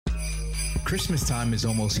Christmas time is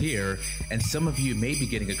almost here, and some of you may be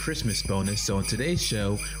getting a Christmas bonus. So, in today's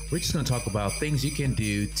show, we're just going to talk about things you can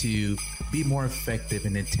do to be more effective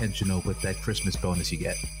and intentional with that Christmas bonus you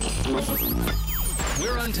get.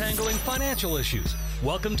 We're untangling financial issues.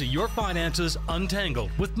 Welcome to Your Finances Untangled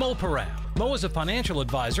with Mo Param. Mo is a financial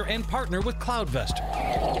advisor and partner with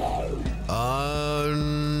CloudVestor.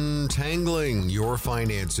 Untangling Your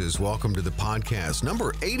Finances. Welcome to the podcast.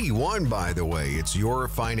 Number 81, by the way. It's Your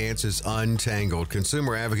Finances Untangled.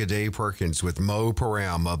 Consumer advocate Dave Perkins with Mo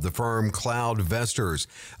Param of the firm CloudVestors,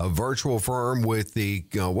 a virtual firm with the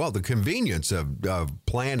convenience of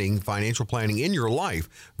planning, financial planning in your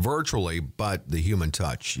life virtually, but the human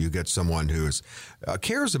touch. You get someone who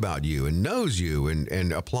cares about you and knows you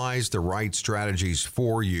and applies the right strategies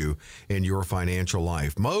for you in your financial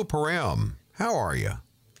life. Mo Param, how are you?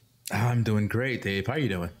 I'm doing great, Dave. How are you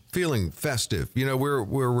doing? Feeling festive. You know,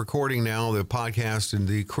 we're recording now the podcast in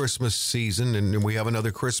the Christmas season, and we have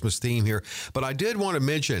another Christmas theme here. But I did want to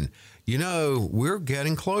mention, you know, we're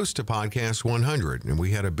getting close to Podcast 100, and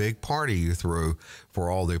we had a big party you threw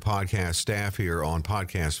for all the podcast staff here on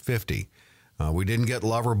Podcast 50. We didn't get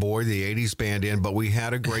Loverboy, the 80s band, in, but we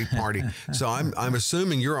had a great party. So I'm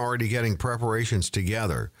assuming you're already getting preparations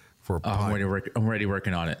together. I'm already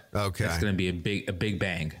working on it. Okay. It's going to be a big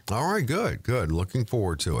bang. All right, good. Looking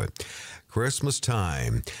forward to it. Christmas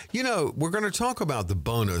time. You know, we're going to talk about the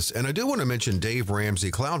bonus, and I do want to mention Dave Ramsey.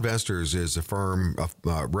 CloudVestors is a firm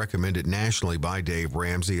recommended nationally by Dave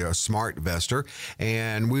Ramsey, a smart vestor,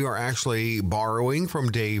 and we are actually borrowing from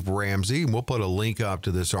Dave Ramsey. We'll put a link up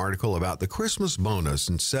to this article about the Christmas bonus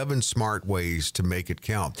and 7 smart ways to make it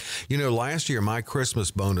count. You know, last year my Christmas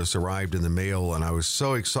bonus arrived in the mail, and I was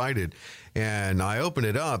so excited, and I opened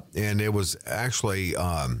it up, and it was actually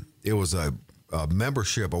it was a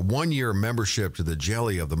membership, a 1-year membership to the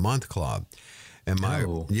Jelly of the Month Club. And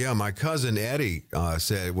my cousin Eddie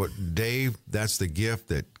said, "What, Dave? That's the gift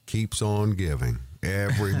that keeps on giving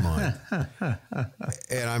every month."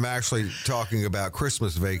 And I'm actually talking about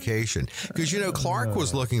Christmas vacation, because you know Clark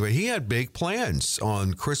was looking, but he had big plans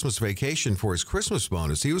on Christmas vacation for his Christmas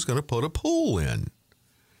bonus. He was going to put a pool in.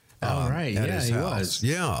 All right, yeah, he was.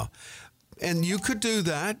 Yeah. And you could do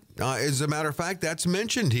that. As a matter of fact, that's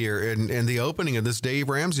mentioned here in the opening of this Dave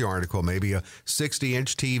Ramsey article, maybe a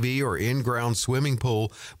 60-inch TV or in-ground swimming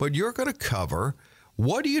pool. But you're going to cover,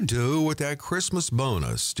 what do you do with that Christmas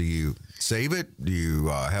bonus? Do you save it? Do you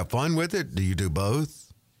have fun with it? Do you do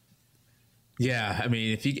both? Yeah, I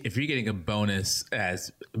mean, if you're getting a bonus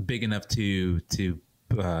as big enough to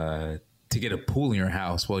get a pool in your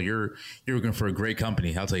house, well, you're looking for a great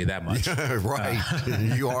company. I'll tell you that much. Yeah, right.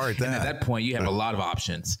 You are at that. And at that point, you have a lot of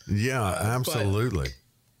options. Yeah, absolutely.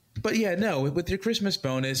 But yeah, no, with your Christmas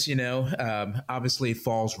bonus, you know, obviously it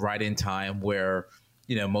falls right in time where,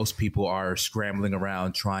 you know, most people are scrambling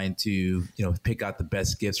around trying to, you know, pick out the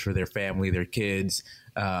best gifts for their family, their kids,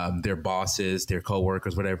 their bosses, their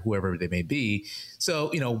coworkers, whoever they may be. So,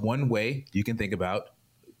 you know, one way you can think about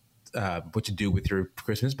what you do with your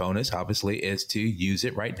Christmas bonus, obviously, is to use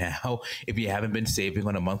it right now. If you haven't been saving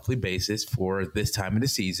on a monthly basis for this time of the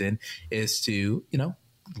season, is to, you know,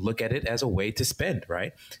 look at it as a way to spend,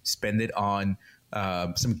 right? Spend it on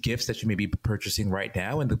some gifts that you may be purchasing right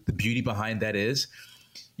now. And the beauty behind that is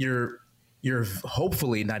you're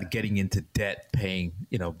hopefully not getting into debt paying,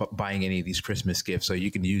 you know, buying any of these Christmas gifts. So you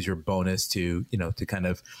can use your bonus to, you know, to kind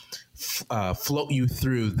of float you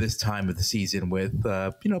through this time of the season with,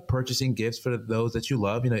 you know, purchasing gifts for those that you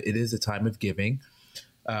love. You know, it is a time of giving.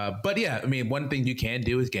 But yeah, I mean, one thing you can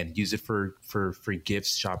do is, again, use it for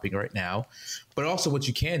gifts shopping right now. But also what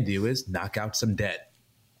you can do is knock out some debt.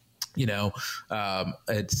 You know,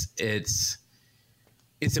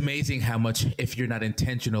 it's amazing how much, if you're not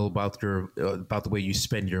intentional about the way you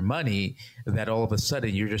spend your money, that all of a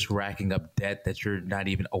sudden you're just racking up debt that you're not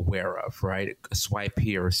even aware of, right? A swipe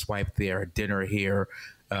here, a swipe there, a dinner here,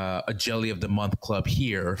 a Jelly of the Month Club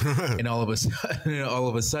here, and all of a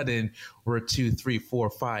sudden we're $2,000, $3,000,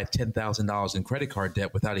 $4,000, $5,000, $10,000 in credit card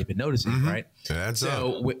debt without even noticing, right? That's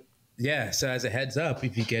so so as a heads up,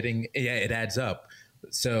 if you're getting, it adds up.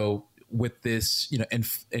 So with this, you know,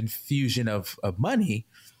 infusion of money,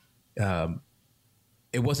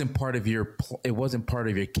 it wasn't part of your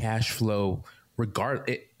cash flow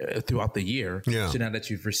throughout the year. Yeah. So now that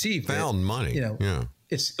you've received found money, you know, yeah,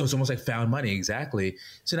 it was almost like found money, exactly.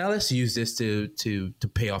 So now let's use this to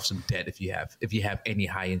pay off some debt if you have any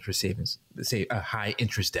high interest savings, say a high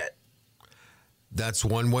interest debt. That's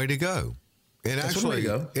one way to go. And That's actually,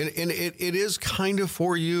 one way to go. And it is kind of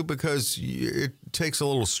for you, because it takes a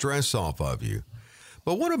little stress off of you.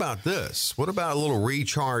 But what about this? What about a little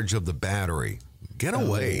recharge of the battery? Get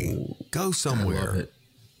away. Go somewhere.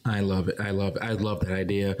 I love it. I love that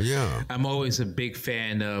idea. Yeah. I'm always a big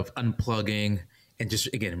fan of unplugging and just,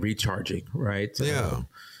 again, recharging, right? Yeah.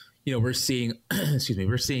 We're seeing,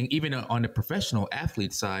 we're seeing even on the professional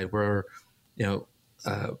athlete side where,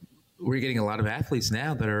 we're getting a lot of athletes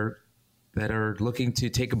now that are looking to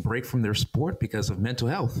take a break from their sport because of mental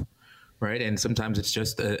health, right? And sometimes it's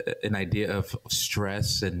just an idea of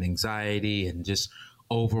stress and anxiety and just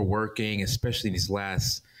overworking, especially in these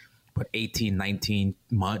last 18, 19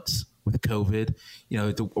 months with COVID.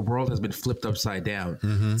 The world has been flipped upside down.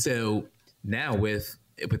 Mm-hmm. So now with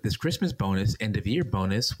this Christmas bonus, end of year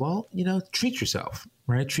bonus, well, treat yourself,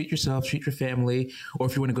 right? Treat yourself, treat your family, or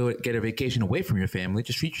if you want to go get a vacation away from your family,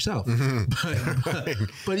 just treat yourself. Mm-hmm.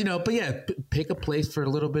 But yeah, pick a place for a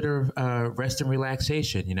little bit of rest and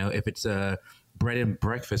relaxation. If it's a bread and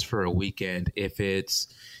breakfast for a weekend, if it's,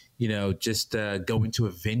 just going to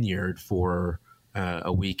a vineyard for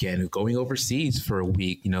a weekend, going overseas for a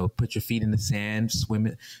week, put your feet in the sand, swim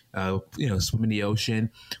in the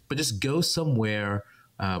ocean, but just go somewhere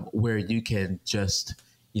where you can just,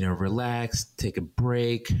 relax, take a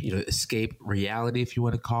break, escape reality, if you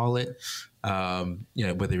want to call it.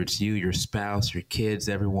 Whether it's you, your spouse, your kids,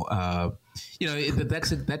 everyone,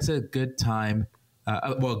 that's a good time.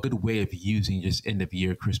 A good way of using just end of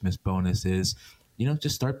year Christmas bonus is,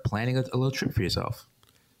 just start planning a little trip for yourself.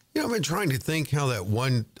 I've been trying to think how that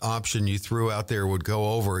one option you threw out there would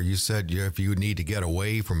go over. You said if you need to get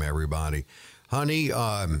away from everybody. Honey,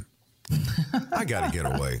 I got to get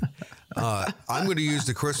away. I'm going to use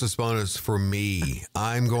the Christmas bonus for me.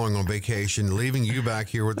 I'm going on vacation, leaving you back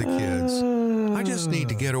here with the kids. I just need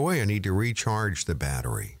to get away. I need to recharge the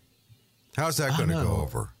battery. How's that going to go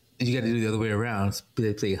over? You got to do the other way around.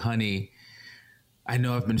 They say, honey, I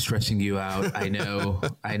know I've been stressing you out. I know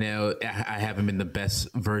I haven't been the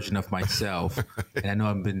best version of myself. And I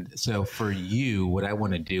know so for you, what I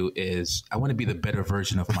want to do is I want to be the better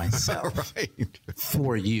version of myself. Right.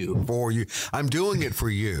 For you. I'm doing it for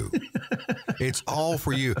you. It's all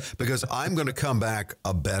for you because I'm going to come back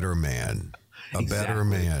a better man. Better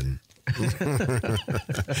man.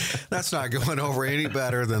 That's not going over any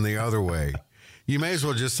better than the other way. You may as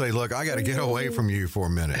well just say, look, I got to get away from you for a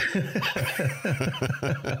minute.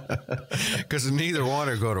 Because neither one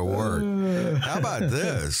are going to work. How about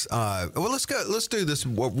this? Let's do this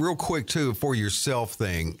real quick, too, for yourself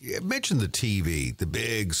thing. Mention the TV, the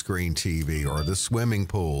big screen TV or the swimming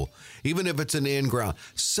pool, even if it's an in-ground.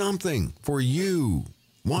 Something for you.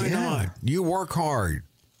 Why not? You work hard.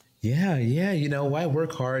 Yeah. Why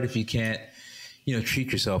work hard if you can't,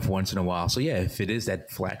 treat yourself once in a while? So, yeah, if it is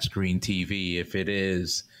that flat screen TV, if it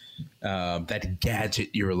is that gadget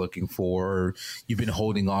you're looking for, you've been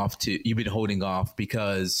holding off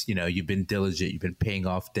because, you've been diligent, you've been paying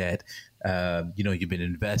off debt, you've been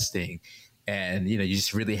investing and, you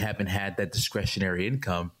just really haven't had that discretionary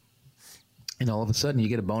income. And all of a sudden you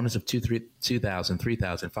get a bonus of $2,000, $3,000,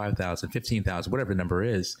 $5,000, $15,000, whatever the number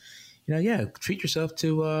is. Treat yourself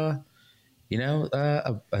to, a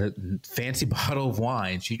fancy bottle of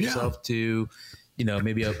wine. Treat yourself to,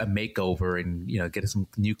 maybe a makeover and, get some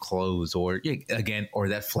new clothes or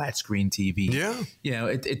that flat screen TV. Yeah.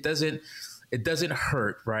 It doesn't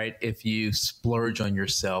hurt, right, if you splurge on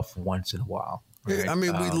yourself once in a while. Right? I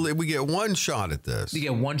mean, we get one shot at this. You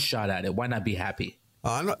get one shot at it. Why not be happy?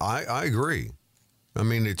 I agree. I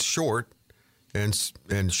mean, it's short and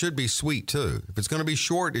should be sweet, too. If it's going to be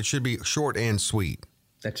short, it should be short and sweet.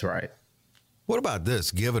 That's right. What about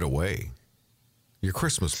this? Give it away. Your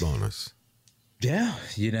Christmas bonus. Yeah.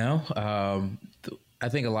 I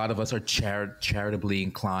think a lot of us are charitably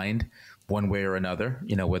inclined one way or another,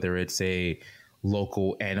 whether it's a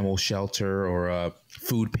local animal shelter or a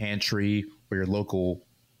food pantry or your local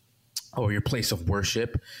or your place of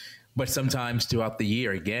worship. But sometimes throughout the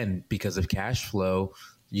year, again, because of cash flow,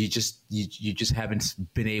 you just haven't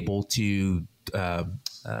been able to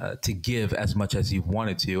give as much as you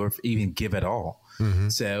wanted to, or even give at all. Mm-hmm.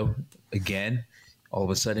 So again, all of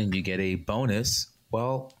a sudden you get a bonus.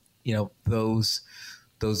 Well, those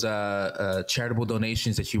charitable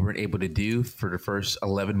donations that you weren't able to do for the first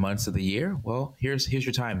 11 months of the year. Well, here's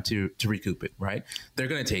your time to recoup it. Right? They're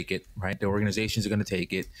going to take it. Right? The organizations are going to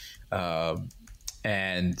take it.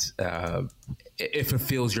 And it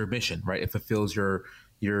fulfills your mission, right? It fulfills your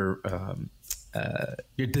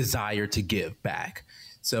desire to give back.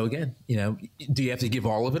 So again, do you have to give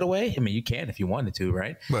all of it away? I mean, you can if you wanted to,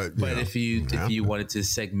 right? But if you wanted to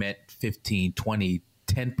segment 15, 20,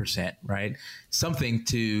 10%, right? Something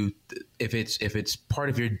to if it's part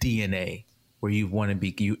of your DNA, where you want to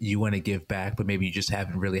be, you want to give back, but maybe you just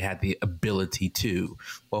haven't really had the ability to.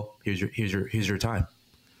 Well, here's your time.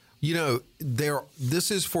 You know,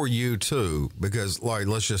 this is for you too, because like,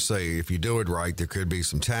 let's just say if you do it right, there could be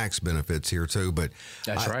some tax benefits here too. But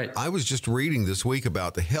that's right. I was just reading this week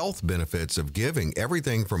about the health benefits of giving,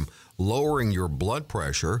 everything from lowering your blood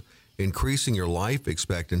pressure, increasing your life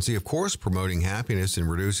expectancy, of course, promoting happiness and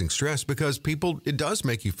reducing stress, because it does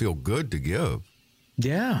make you feel good to give.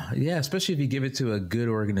 Yeah. Yeah. Especially if you give it to a good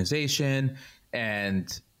organization and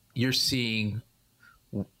you're seeing,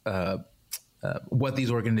 what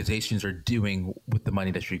these organizations are doing with the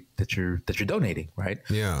money that you're donating, right?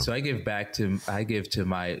 Yeah. So I give to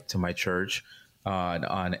my church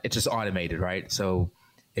on it's just automated, right? So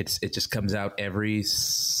it just comes out every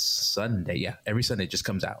Sunday. Yeah, every Sunday it just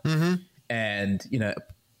comes out, and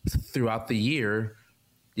throughout the year,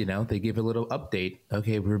 they give a little update.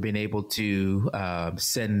 Okay, we've been able to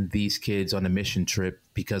send these kids on a mission trip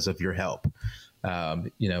because of your help.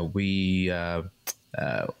 We have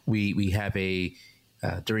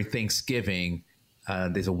during Thanksgiving,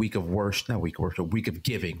 there's a week of worship, not week of worship, a week of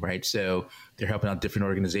giving, right? So they're helping out different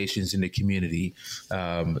organizations in the community.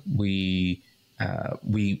 We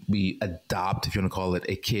adopt, if you want to call it,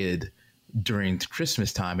 a kid during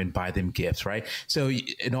Christmas time and buy them gifts, right? So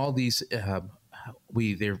in all these,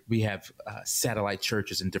 we have satellite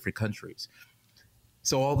churches in different countries.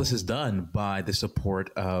 So all this is done by the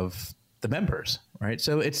support of the members, right?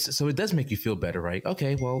 So it does make you feel better, right?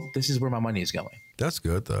 Okay, well, this is where my money is going. That's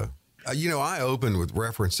good, though. I opened with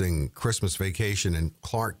referencing Christmas Vacation and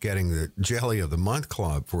Clark getting the Jelly of the Month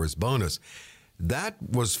Club for his bonus. That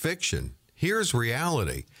was fiction. Here's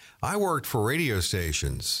reality. I worked for radio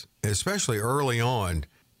stations, especially early on.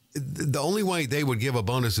 The only way they would give a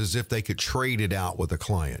bonus is if they could trade it out with a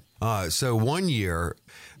client. So one year,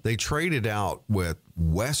 they traded out with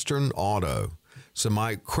Western Auto. So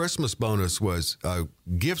my Christmas bonus was a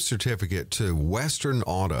gift certificate to Western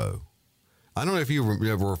Auto. I don't know if you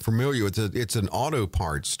were familiar with it. It's an auto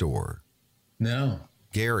parts store. No.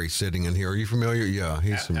 Gary sitting in here. Are you familiar? Yeah,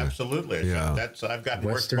 he's familiar. Absolutely. Yeah. I've got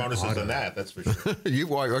worse bonuses than that. That's for sure.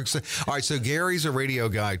 All right. So Gary's a radio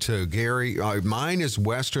guy too. Gary, mine is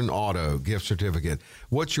Western Auto gift certificate.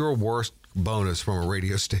 What's your worst bonus from a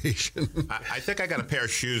radio station? I think I got a pair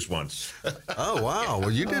of shoes once. Oh, wow.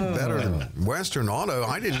 Well, you did better than Western Auto.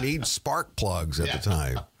 I didn't need spark plugs at the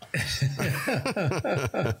time.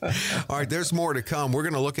 All right, there's more to come. We're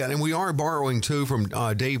going to look at, and we are borrowing too from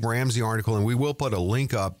Dave Ramsey article, and we will put a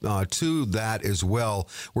link up to that as well.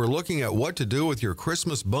 We're looking at what to do with your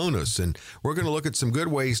Christmas bonus, and we're going to look at some good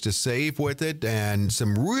ways to save with it and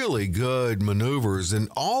some really good maneuvers, and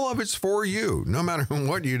all of it's for you. No matter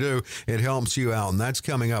what you do, it helps you out, and that's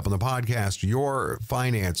coming up on the podcast, Your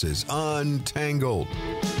Finances Untangled.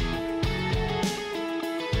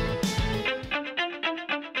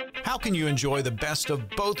 How can you enjoy the best of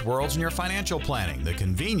both worlds in your financial planning? The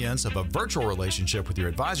convenience of a virtual relationship with your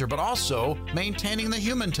advisor, but also maintaining the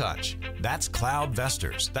human touch. That's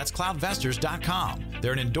CloudVestors. That's CloudVestors.com.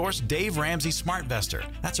 They're an endorsed Dave Ramsey SmartVestor.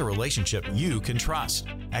 That's a relationship you can trust.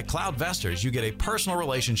 At CloudVestors, you get a personal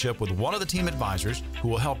relationship with one of the team advisors who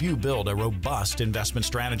will help you build a robust investment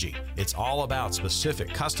strategy. It's all about specific,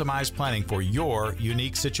 customized planning for your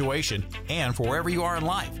unique situation and for wherever you are in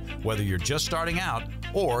life, whether you're just starting out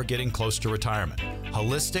or getting close to retirement.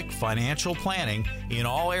 Holistic financial planning in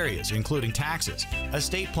all areas, including taxes,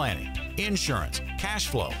 estate planning, insurance, cash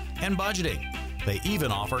flow, and budgeting. They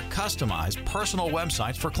even offer customized personal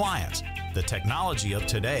websites for clients. The technology of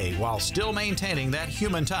today while still maintaining that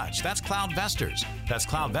human touch. That's CloudVestors. That's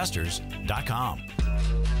CloudVestors.com.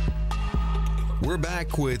 We're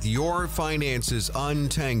back with Your Finances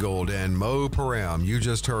Untangled and Mo Param. You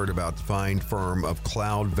just heard about the fine firm of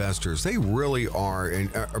CloudVestors. They really are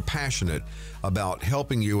passionate about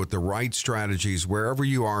helping you with the right strategies wherever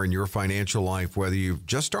you are in your financial life, whether you've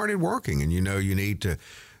just started working and you know you need to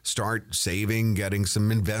start saving, getting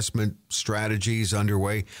some investment strategies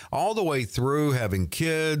underway, all the way through having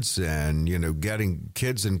kids and, getting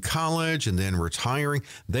kids in college and then retiring.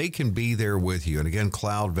 They can be there with you. And again,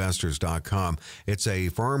 CloudVestors.com. It's a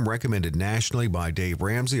firm recommended nationally by Dave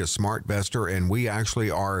Ramsey, a SmartVestor, and we actually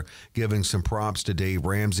are giving some props to Dave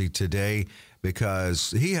Ramsey today,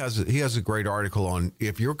 because he has a great article on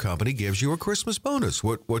if your company gives you a Christmas bonus,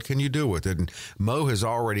 what can you do with it? And Mo has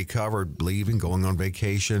already covered leaving, going on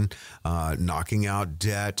vacation, knocking out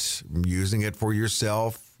debt, using it for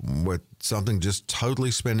yourself with something, just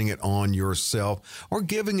totally spending it on yourself or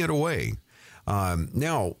giving it away.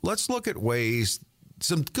 Now, let's look at ways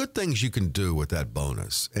some good things you can do with that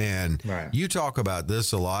bonus. And you talk about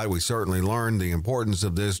this a lot. We certainly learned the importance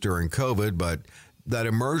of this during COVID, but that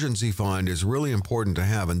emergency fund is really important to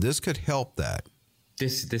have, and this could help that.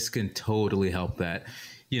 This can totally help that.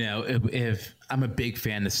 If I'm a big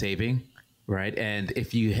fan of saving, right? And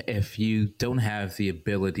if you don't have the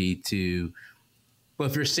ability to, well,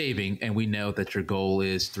 if you're saving and we know that your goal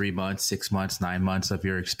is 3 months, 6 months, 9 months of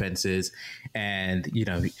your expenses, and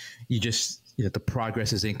the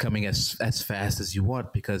progress isn't coming as fast as you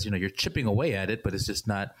want because you're chipping away at it, but it's just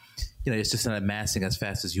not amassing as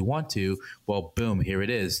fast as you want to. Well, boom, here it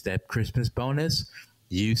is, that Christmas bonus.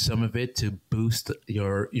 Use some of it to boost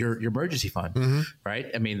your emergency fund, right?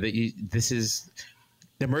 I mean,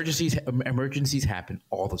 emergencies happen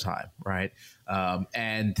all the time, right?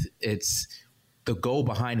 And it's the goal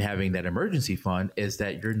behind having that emergency fund is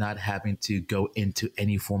that you're not having to go into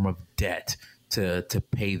any form of debt to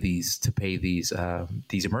pay these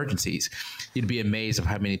emergencies. You'd be amazed of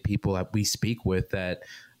how many people that we speak with that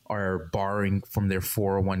are borrowing from their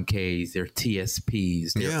 401ks, their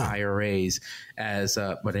TSPs, their IRAs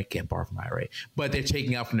but they can't borrow from IRA, but they're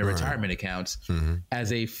taking out from their retirement accounts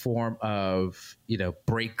as a form of,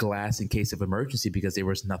 break glass in case of emergency because there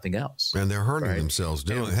was nothing else. And they're hurting themselves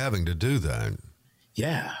having to do that.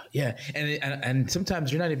 Yeah. Yeah. And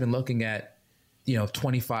sometimes you're not even looking at,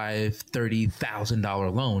 $25,000,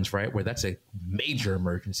 $30,000 loans, right? Where that's a major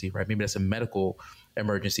emergency, right? Maybe that's a medical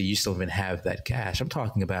emergency. You still even have that cash. I'm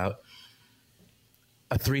talking about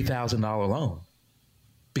a $3,000 loan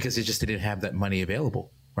because they just didn't have that money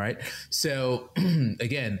available, right? So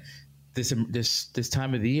again, this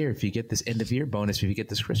time of the year, if you get this end of year bonus, if you get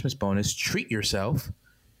this Christmas bonus, treat yourself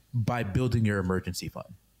by building your emergency fund.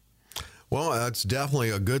 Well, that's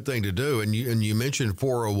definitely a good thing to do. And you mentioned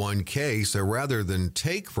 401k, so rather than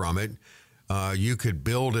take from it, you could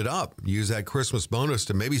build it up. Use that Christmas bonus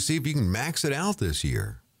to maybe see if you can max it out this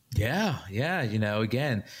year. Yeah.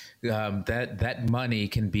 Again, that money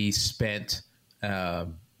can be spent,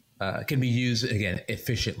 can be used again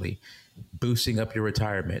efficiently, boosting up your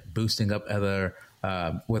retirement, boosting up other,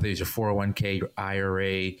 whether it's your 401k, your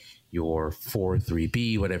IRA, your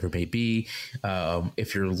 403b, whatever it may be.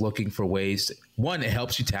 If you're looking for ways, one, it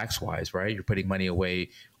helps you tax wise, right? You're putting money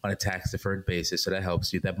away on a tax deferred basis. So that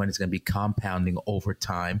helps you. That money's going to be compounding over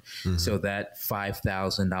time. So that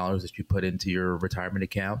 $5,000 that you put into your retirement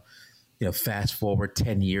account, fast forward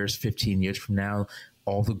 10 years, 15 years from now,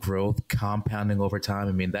 all the growth compounding over time.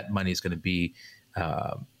 I mean, that money is going to be,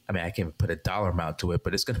 I can't even put a dollar amount to it,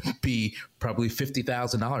 but it's going to be probably $50,000,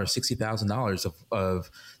 $60,000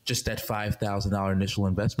 of just that $5,000 initial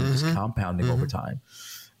investment is compounding over time.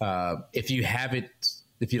 If you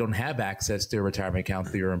don't have access to a retirement account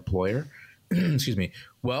through your employer, excuse me,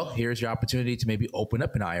 well, here's your opportunity to maybe open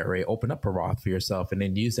up an IRA, open up a Roth for yourself, and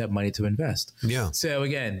then use that money to invest. Yeah. So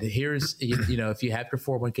again, here's, if you have your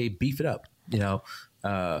 401k, beef it up,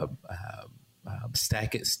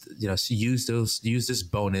 stack it, use this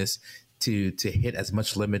bonus to hit as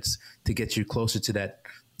much limits to get you closer to that,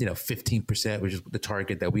 15%, which is the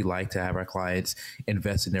target that we like to have our clients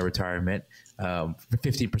invest in their retirement,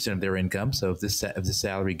 15% of their income. So if this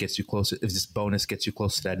salary gets you closer, if this bonus gets you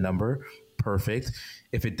close to that number, perfect.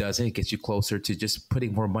 If it doesn't, it gets you closer to just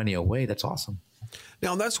putting more money away. That's awesome.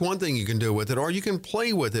 Now that's one thing you can do with it, or you can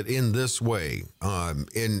play with it in this way.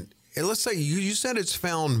 And let's say you said it's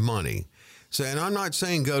found money. So, and I'm not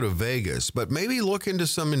saying go to Vegas, but maybe look into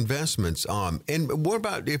some investments. And what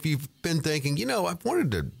about if you've been thinking, I've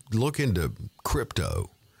wanted to look into crypto.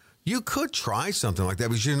 You could try something like that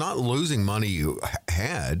because you're not losing money you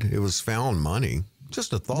had. It was found money.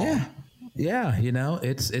 Just a thought. Yeah.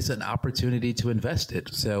 It's an opportunity to invest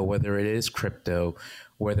it. So whether it is crypto,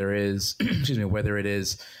 whether it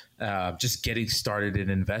is, just getting started in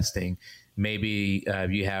investing, maybe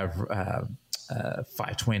you have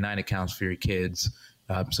 529 accounts for your kids.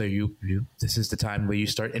 So this is the time where you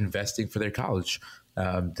start investing for their college.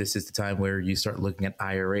 This is the time where you start looking at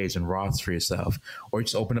IRAs and Roths for yourself, or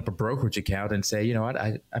just open up a brokerage account and say,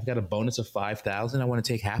 I've got a bonus of 5,000. I want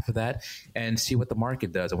to take half of that and see what the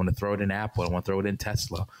market does. I want to throw it in Apple. I want to throw it in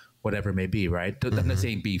Tesla, whatever it may be. Right. I'm not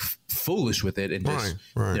saying be foolish with it and just,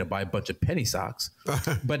 buy a bunch of penny stocks,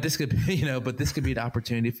 but this could be, an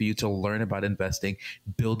opportunity for you to learn about investing,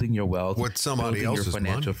 building your wealth, with somebody else's your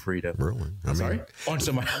financial money. freedom. Really? On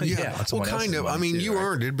somebody. Well, kind of. I mean, you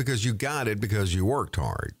earned it because you got it because you worked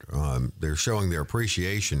hard. They're showing their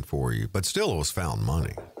appreciation for you, but still, it was found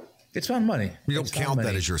money. It's found money. You don't count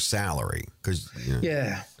that as your salary because.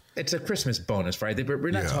 Yeah. It's a Christmas bonus, right?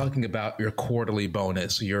 We're not talking about your quarterly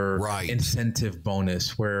bonus, your incentive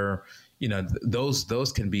bonus, where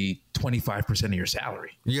those can be 25% of your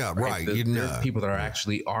salary. Yeah, right. There's people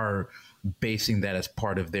that are basing that as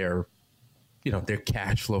part of their their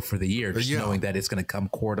cash flow for the year, just knowing that it's going to come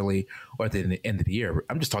quarterly or at the end of the year.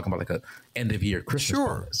 I'm just talking about like a end of year Christmas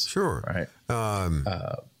bonus. Sure. Right.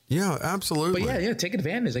 Yeah, absolutely. But yeah, take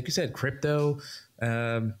advantage. Like you said, crypto.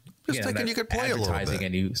 Just thinking you could play a little bit.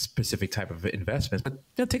 Any specific type of investments,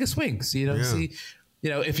 but take a swing. See,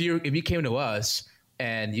 if you came to us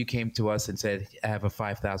and you came to us and said, I have a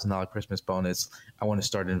 $5,000 Christmas bonus, I want to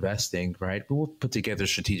start investing, right? We'll put together a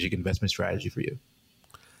strategic investment strategy for you.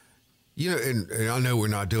 And I know we're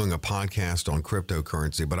not doing a podcast on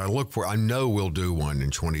cryptocurrency, but I know we'll do one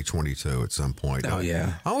in 2022 at some point.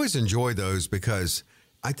 Yeah. I always enjoy those because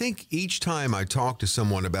I think each time I talk to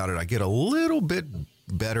someone about it, I get a little bit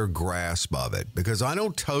better grasp of it because I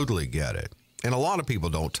don't totally get it. And a lot of people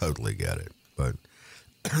don't totally get it, but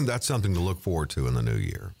that's something to look forward to in the new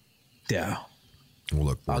year. Yeah.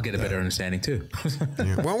 I'll get a better understanding too.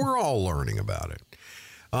 Yeah. Well, we're all learning about it.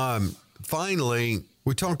 Finally,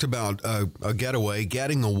 we talked about a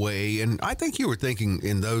getting away, and I think you were thinking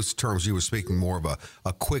in those terms. You were speaking more of a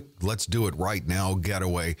quick, let's do it right now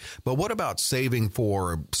getaway. But what about saving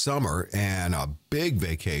for summer and a big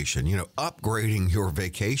vacation? Upgrading your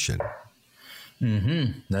vacation.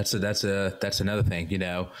 Mm-hmm. That's another thing.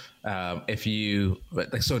 If you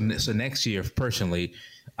so next year, personally,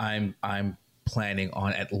 I'm planning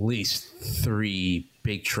on at least 3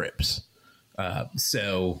 big trips.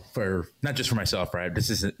 So for not just for myself, right? This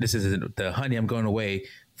isn't the honey, I'm going away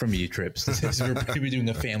from you trips. We're going to be doing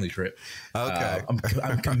a family trip. Okay.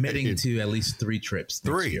 I'm committing to at least 3 trips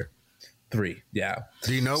next year. 3. Yeah.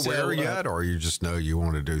 Do you know where yet, or you just know you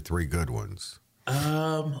want to do 3 good ones?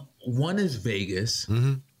 One is Vegas.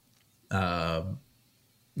 Mm-hmm. Dollywood.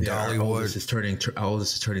 Our oldest is turning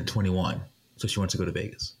 21. So she wants to go to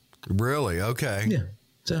Vegas. Really? Okay. Yeah.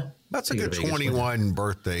 So that's a good 21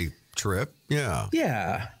 birthday trip. Yeah.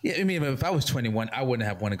 Yeah. I mean, if I was 21, I wouldn't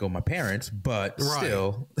have wanted to go with my parents, but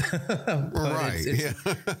still. Right.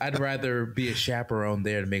 I'd rather be a chaperone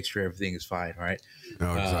there to make sure everything is fine. Right.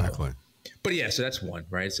 Oh, exactly. But yeah, so that's one,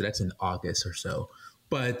 right? So that's in August or so.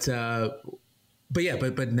 But now,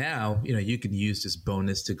 you can use this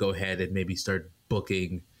bonus to go ahead and maybe start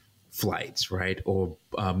booking flights, right? Or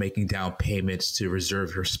making down payments to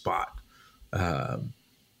reserve your spot.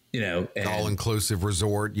 All-inclusive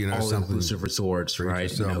resort, all-inclusive resorts,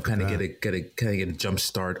 right? Kind of get a jump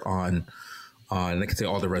start on, like I say,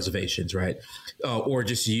 all the reservations, right? Or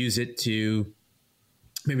just use it to,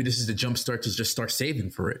 maybe this is the jump start to just start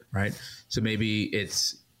saving for it, right? So maybe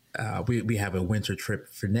it's, we have a winter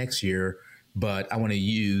trip for next year, but I want to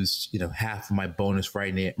use, half of my bonus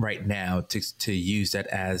right now to use that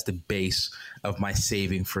as the base of my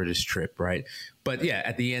saving for this trip, right? But yeah,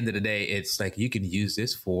 at the end of the day, it's like you can use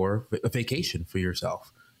this for a vacation for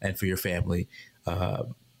yourself and for your family.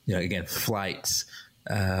 Again, flights,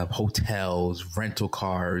 hotels, rental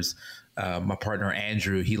cars. My partner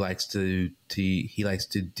Andrew, he likes to do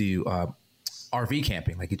RV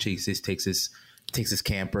camping. Like he takes his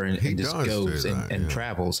camper and just goes and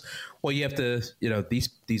travels. Well, you have to, these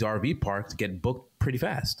RV parks get booked pretty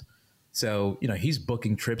fast. So, he's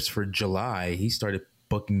booking trips for July. He started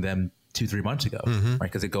booking them 2-3 months ago, right?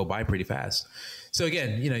 Because they go by pretty fast. So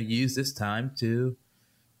again, use this time to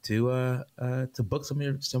book some of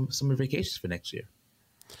your vacations for next year.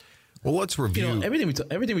 Well, let's review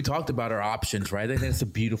everything we talked about are options, right? I think that's a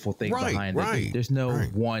beautiful thing behind it. There's no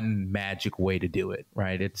one magic way to do it,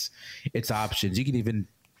 right? It's options. You can even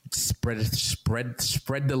spread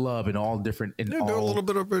the love in all different do a little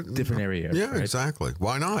bit of it, different areas. Yeah, right? Exactly.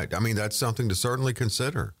 Why not? I mean, that's something to certainly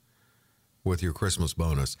consider with your Christmas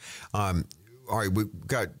bonus. All right, we've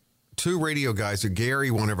got 2 radio guys. Gary,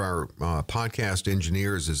 one of our podcast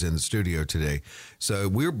engineers, is in the studio today. So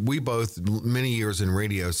we both many years in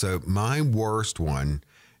radio. So my worst one,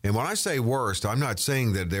 and when I say worst, I'm not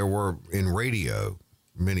saying that there were in radio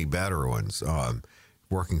many better ones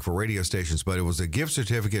working for radio stations, but it was a gift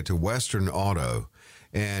certificate to Western Auto.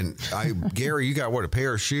 And Gary, you got what, a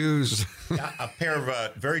pair of shoes? Yeah, a pair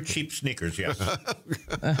of very cheap sneakers, yes.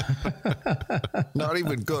 Not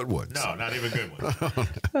even good ones. No, not even good ones.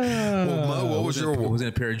 Well, Mo, what was your... Was it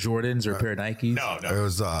a pair of Jordans or a pair of Nikes? No. It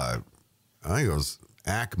was, I think it was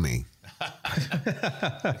Acme.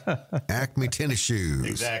 Acme tennis shoes.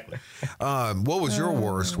 Exactly. What was your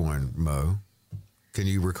worst one, Mo? Can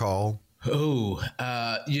you recall? Oh,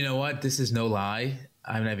 you know what? This is no lie.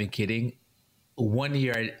 I'm not even kidding. One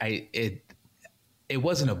year, it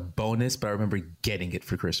wasn't a bonus, but I remember getting it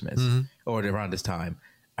for Christmas or around this time.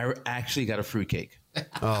 I actually got a fruitcake.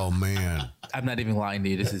 Oh, man. I'm not even lying to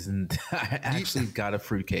you. This isn't. I actually got a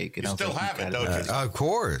fruitcake. And You I was still like, have it, gotta- don't you? Of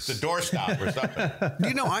course. The doorstop or something.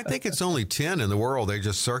 You know, I think it's only 10 in the world. They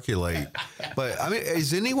just circulate. But, I mean,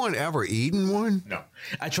 has anyone ever eaten one? No.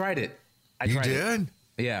 I tried it. You tried it. did?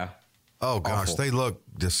 Yeah. Oh, gosh. Awful. They look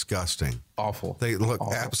disgusting. Awful. They look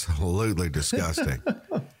Awful. absolutely disgusting.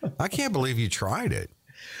 I can't believe you tried it.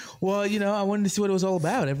 Well, I wanted to see what it was all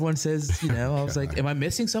about. Everyone says, I was like, am I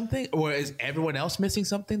missing something? Or is everyone else missing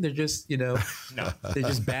something? They're just, No. they're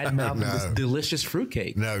just bad mouthing No. this delicious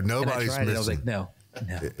fruitcake. No, nobody's and I tried it. I was missing. like, no.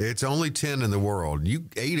 It's only 10 in the world. You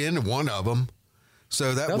ate into one of them.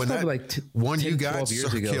 So That was when probably that like one 10, you got 12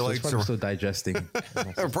 years ago. So it's circulates probably around. still digesting.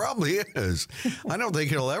 It probably is. I don't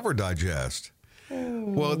think it'll ever digest.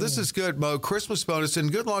 Well, this is good, Mo. Christmas bonus,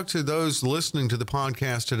 and good luck to those listening to the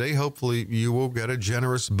podcast today. Hopefully, you will get a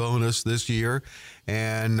generous bonus this year.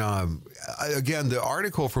 And again, the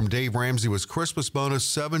article from Dave Ramsey was Christmas bonus,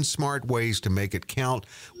 7 smart ways to make it count.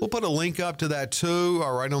 We'll put a link up to that too,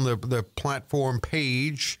 right on the platform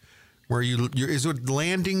page. Where is it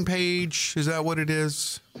landing page? Is that what it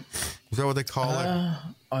is? Is that what they call it?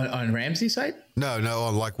 On Ramsey's site? No,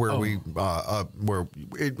 like where we all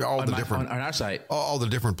the different on our site. all the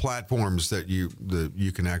different platforms that you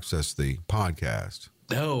can access the podcast.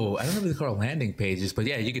 No, I don't know what they call landing pages, but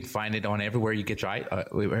yeah, you can find it on everywhere you get your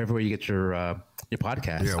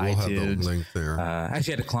podcast. Yeah, we'll have the link there. I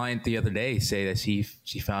actually had a client the other day say that she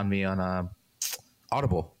found me on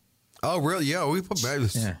Audible. Oh, really? Yeah, we put.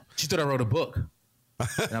 Yeah, she thought I wrote a book,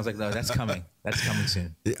 and I was like, no, that's coming. That's coming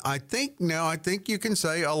soon. I think you can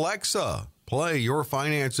say, Alexa, play Your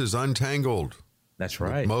Finances Untangled. That's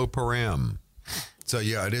right. Mo Param. So,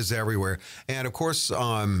 yeah, it is everywhere. And, of course,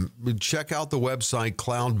 check out the website,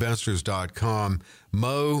 cloudvestors.com.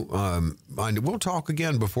 Mo, we'll talk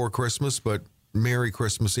again before Christmas, but Merry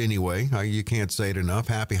Christmas anyway. You can't say it enough.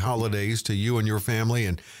 Happy holidays to you and your family,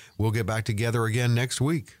 and we'll get back together again next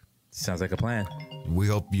week. Sounds like a plan. We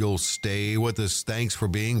hope you'll stay with us. Thanks for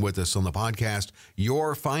being with us on the podcast,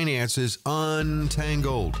 Your Finances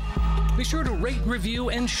Untangled. Be sure to rate,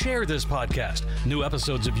 review, and share this podcast. New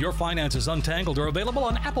episodes of Your Finances Untangled are available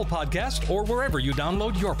on Apple Podcasts or wherever you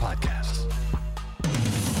download your podcasts.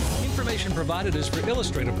 Information provided is for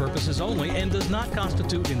illustrative purposes only and does not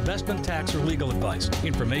constitute investment, tax, or legal advice.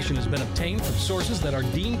 Information has been obtained from sources that are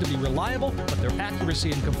deemed to be reliable, but their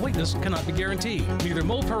accuracy and completeness cannot be guaranteed. Neither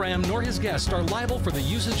Mo Param nor his guests are liable for the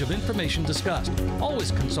usage of information discussed. Always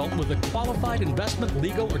consult with a qualified investment,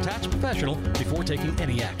 legal, or tax professional before taking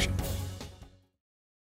any action.